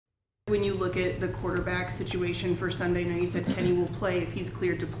When you look at the quarterback situation for Sunday, I know you said Kenny will play if he's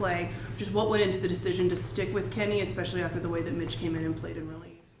cleared to play. Just what went into the decision to stick with Kenny, especially after the way that Mitch came in and played in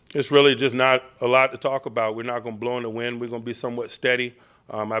relief? It's really just not a lot to talk about. We're not going to blow in the wind. We're going to be somewhat steady.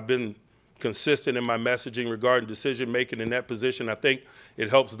 I've been consistent in my messaging regarding decision-making in that position. I think it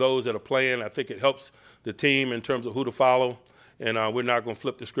helps those that are playing. I think it helps the team in terms of who to follow, and we're not going to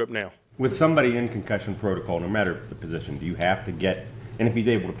flip the script now. With somebody in concussion protocol, no matter the position, do you have to get, and if he's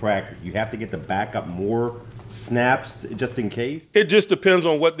able to practice, you have to get the backup more snaps just in case? It just depends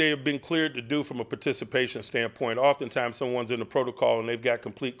on what they have been cleared to do from a participation standpoint. Oftentimes someone's in the protocol and they've got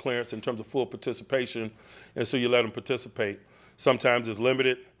complete clearance in terms of full participation, and so you let them participate. Sometimes it's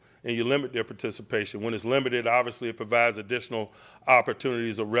limited, and you limit their participation. When it's limited, obviously it provides additional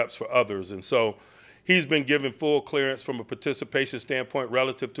opportunities or reps for others. And so he's been given full clearance from a participation standpoint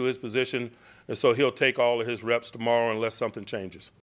relative to his position, and so he'll take all of his reps tomorrow unless something changes.